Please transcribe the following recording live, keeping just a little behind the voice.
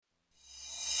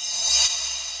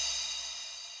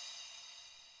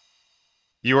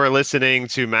You are listening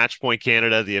to Matchpoint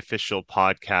Canada, the official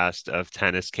podcast of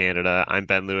Tennis Canada. I'm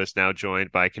Ben Lewis, now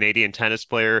joined by Canadian tennis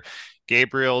player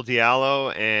Gabriel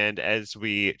Diallo. And as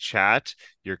we chat,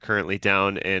 you're currently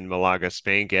down in Malaga,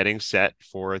 Spain, getting set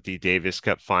for the Davis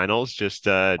Cup finals. Just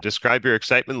describe your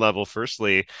excitement level,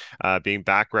 firstly, being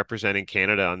back representing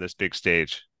Canada on this big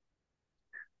stage.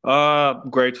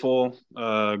 Grateful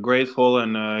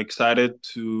and excited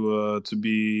to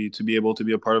be able to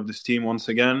be a part of this team once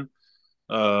again.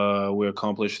 We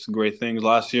accomplished great things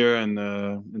last year and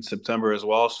in September as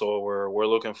well, so we're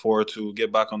looking forward to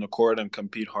get back on the court and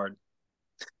compete hard.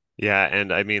 Yeah,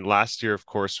 and I mean, last year, of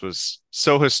course, was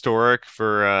so historic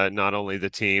for not only the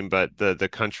team but the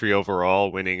country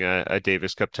overall, winning a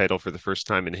Davis Cup title for the first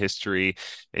time in history.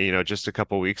 And, just a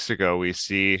couple weeks ago, we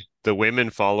see the women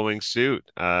following suit,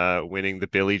 winning the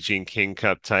Billie Jean King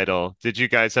Cup title. Did you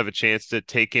guys have a chance to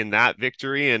take in that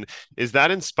victory? And is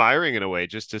that inspiring in a way,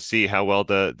 just to see how well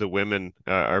the women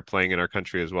are playing in our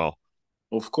country as well?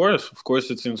 Of course,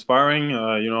 it's inspiring.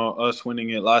 Us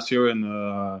winning it last year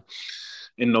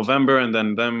in November, and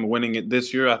then them winning it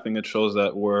this year. I think it shows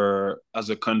that we're,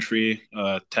 as a country,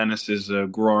 tennis is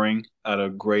growing at a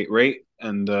great rate,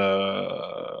 and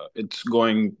it's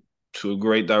going to a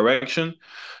great direction.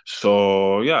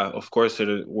 So yeah, of course,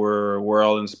 we're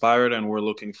all inspired, and we're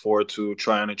looking forward to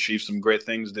try and achieve some great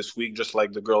things this week, just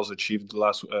like the girls achieved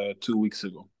last 2 weeks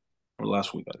ago, or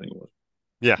last week, I think it was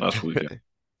Yeah. last week. Yeah.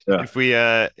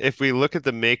 Yeah. If we look at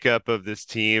the makeup of this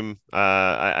team,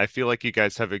 I feel like you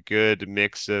guys have a good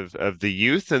mix of the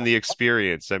youth and the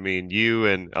experience. I mean, you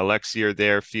and Alexi are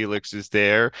there, Felix is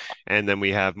there, and then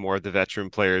we have more of the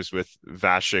veteran players with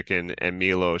Vasek and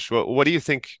Milos. What do you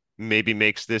think maybe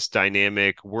makes this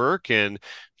dynamic work? And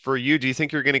for you, do you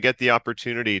think you're going to get the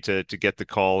opportunity to get the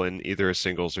call in either a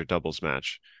singles or doubles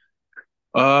match?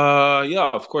 Yeah,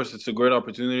 of course, it's a great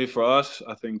opportunity for us.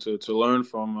 I think to learn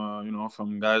from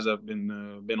from guys that have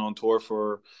been on tour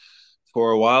for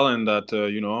a while and that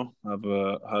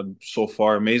have had so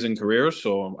far amazing careers.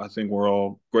 So I think we're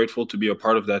all grateful to be a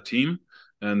part of that team.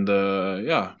 And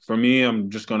yeah, for me, I'm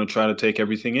just gonna try to take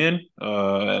everything in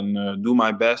and do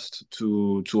my best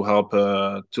to help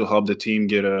the team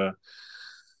get a,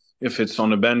 if it's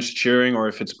on the bench cheering or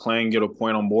if it's playing, get a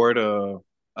point on board.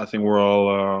 I think we're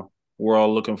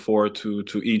all looking forward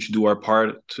to each do our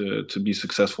part to be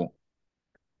successful.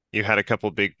 You had a couple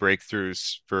big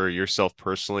breakthroughs for yourself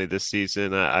personally this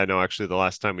season. I know actually the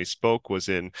last time we spoke was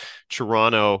in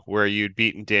Toronto, where you'd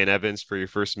beaten Dan Evans for your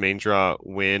first main draw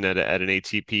win at an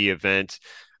ATP event.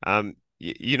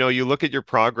 You look at your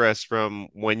progress from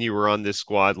when you were on this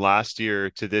squad last year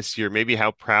to this year. Maybe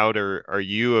how proud are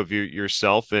you of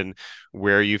yourself and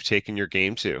where you've taken your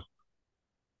game to?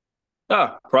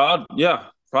 Yeah, proud. Yeah,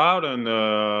 proud, and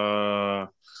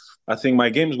I think my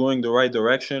game's going the right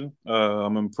direction.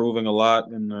 I'm improving a lot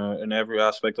in every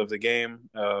aspect of the game,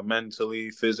 mentally,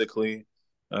 physically.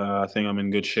 I think I'm in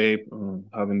good shape.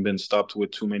 Haven't been stopped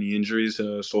with too many injuries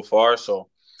so far, so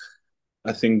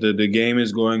I think the game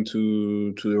is going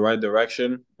to the right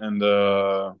direction, and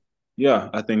yeah,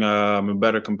 I think I'm a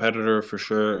better competitor for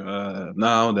sure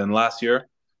now than last year,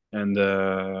 and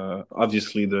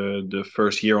obviously the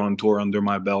first year on tour under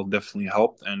my belt definitely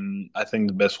helped, and I think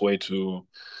the best way to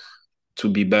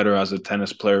be better as a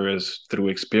tennis player is through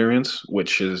experience,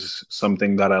 which is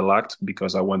something that I lacked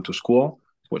because I went to school,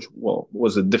 which well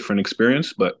was a different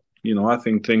experience, but I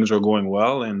think things are going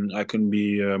well, and I couldn't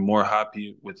be more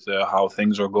happy with how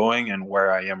things are going and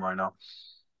where I am right now.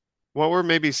 What were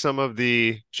maybe some of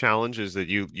the challenges that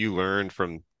you learned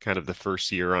from kind of the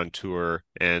first year on tour,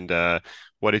 and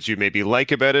what did you maybe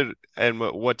like about it, and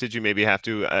what did you maybe have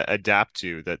to adapt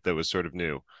to that was sort of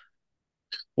new?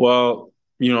 Well,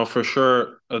 for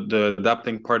sure, the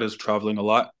adapting part is traveling a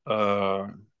lot.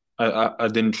 I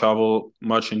didn't travel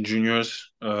much in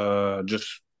juniors,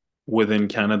 just within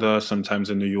Canada,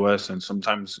 sometimes in the US, and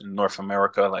sometimes in North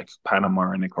America, like Panama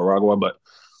and Nicaragua. But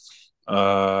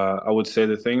I would say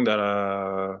the thing that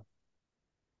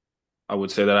I would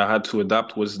say that I had to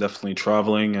adapt was definitely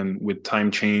traveling and with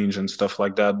time change and stuff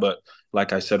like that. But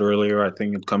like I said earlier, I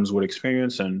think it comes with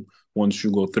experience, and once you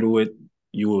go through it,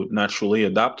 you will naturally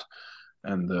adapt.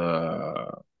 And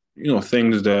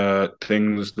things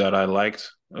that I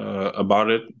liked about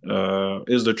it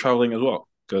is the traveling as well,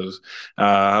 because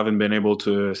I haven't been able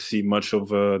to see much of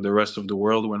the rest of the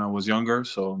world when I was younger.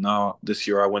 So now this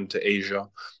year I went to Asia.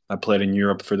 I played in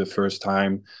Europe for the first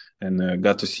time and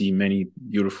got to see many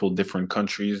beautiful different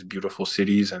countries, beautiful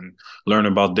cities, and learn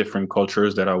about different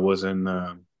cultures that I wasn't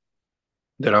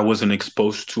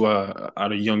exposed to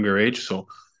at a younger age. So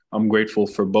I'm grateful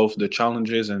for both the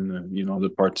challenges and the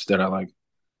parts that I like.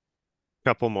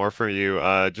 Couple more for you.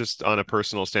 Just on a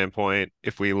personal standpoint,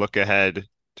 if we look ahead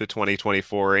to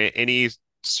 2024, any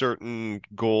certain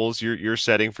goals you're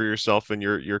setting for yourself and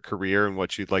your career and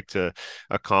what you'd like to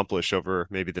accomplish over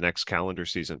maybe the next calendar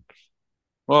season?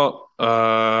 Well,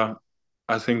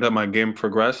 I think that my game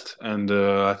progressed, and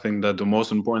I think that the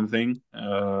most important thing,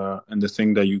 and the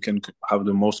thing that you can have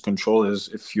the most control is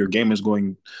if your game is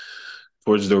going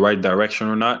towards the right direction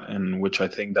or not, and which I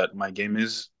think that my game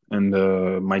is. And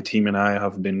my team and I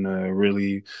have been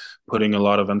really putting a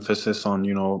lot of emphasis on,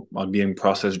 on being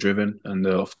process driven and,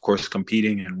 of course,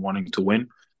 competing and wanting to win.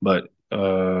 But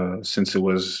since it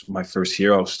was my first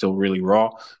year, I was still really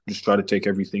raw. Just try to take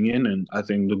everything in, and I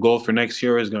think the goal for next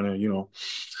year is gonna,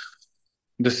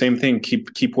 the same thing.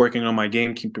 Keep working on my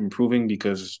game, keep improving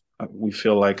because we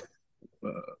feel like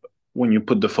uh, when you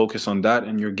put the focus on that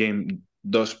and your game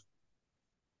does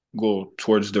go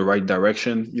towards the right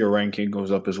direction, your ranking goes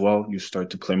up as well. You start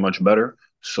to play much better.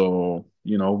 So,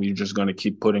 we're just going to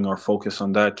keep putting our focus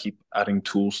on that, keep adding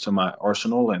tools to my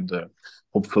arsenal, and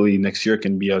hopefully next year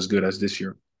can be as good as this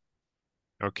year.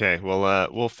 Okay, well,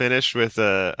 we'll finish with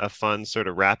a fun sort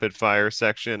of rapid fire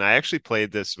section. I actually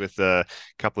played this with a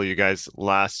couple of you guys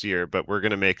last year, but we're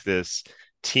going to make this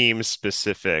team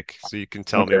specific. So you can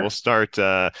tell me. Okay. We'll start.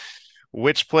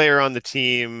 Which player on the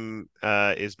team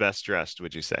is best dressed,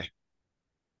 would you say?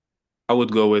 I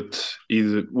would go with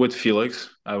Felix.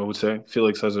 I would say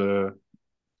Felix has a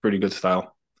pretty good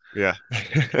style. Yeah.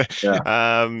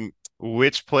 Yeah.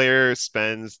 Which player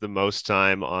spends the most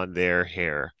time on their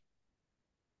hair?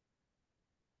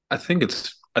 I think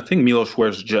Milos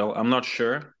wears gel. I'm not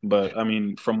sure, but I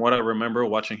mean, from what I remember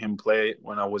watching him play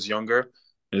when I was younger,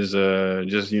 is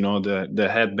just the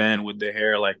headband with the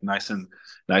hair like nice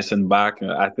and back.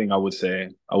 I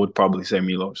would probably say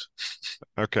Milos.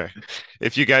 Okay.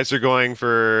 If you guys are going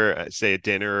for, say, a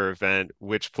dinner or event,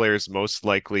 which player is most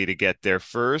likely to get there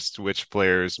first? Which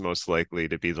player is most likely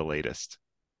to be the latest?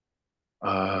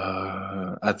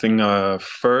 I think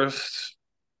first,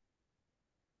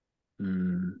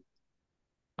 hmm,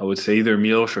 I would say either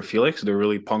Milos or Felix. They're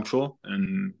really punctual,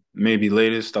 and maybe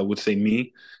latest I would say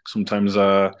me. Sometimes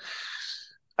I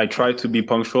try to be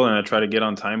punctual and I try to get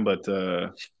on time, but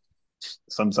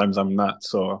sometimes I'm not.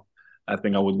 So I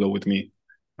think I would go with me.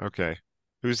 Okay.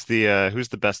 Who's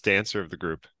the best dancer of the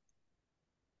group?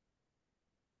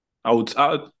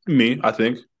 Me. I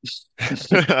think.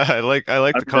 I like I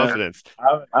the mean, confidence.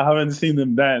 I haven't seen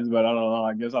them dance, but I don't know.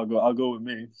 I guess I'll go with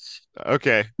me.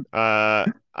 Okay.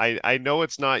 I know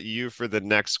it's not you for the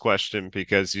next question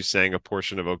because you sang a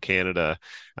portion of O Canada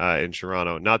in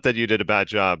Toronto. Not that you did a bad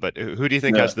job, but who do you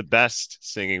think has Yeah, the best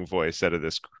singing voice out of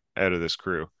this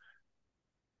crew?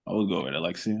 I would go with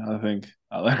Alexi. I think.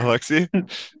 I like. Alexi?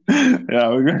 Yeah,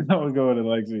 I would go with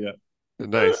Alexi. Yeah.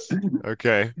 Nice.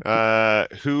 Okay.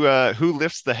 Who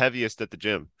lifts the heaviest at the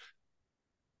gym?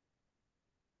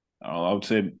 I don't know, I would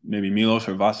say maybe Milos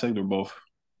or Vasek. They're both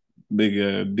big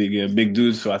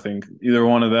dudes. So I think either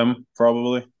one of them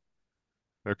probably.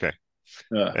 Okay.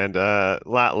 Yeah. And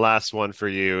la last one for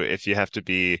you. If you have to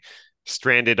be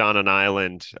stranded on an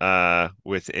island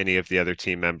with any of the other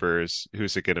team members,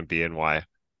 who's it going to be and why?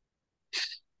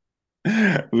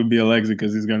 It would be Alexi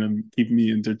because he's gonna keep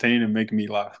me entertained and make me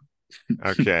laugh.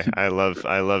 Okay, I love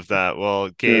that. Well,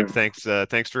 Gabe, Yeah.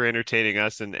 thanks for entertaining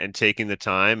us and taking the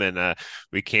time, and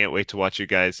we can't wait to watch you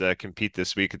guys compete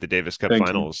this week at the Davis Cup Thank you.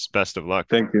 Finals. Best of luck.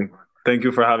 Thank you. Thank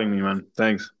you for having me, man.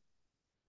 Thanks.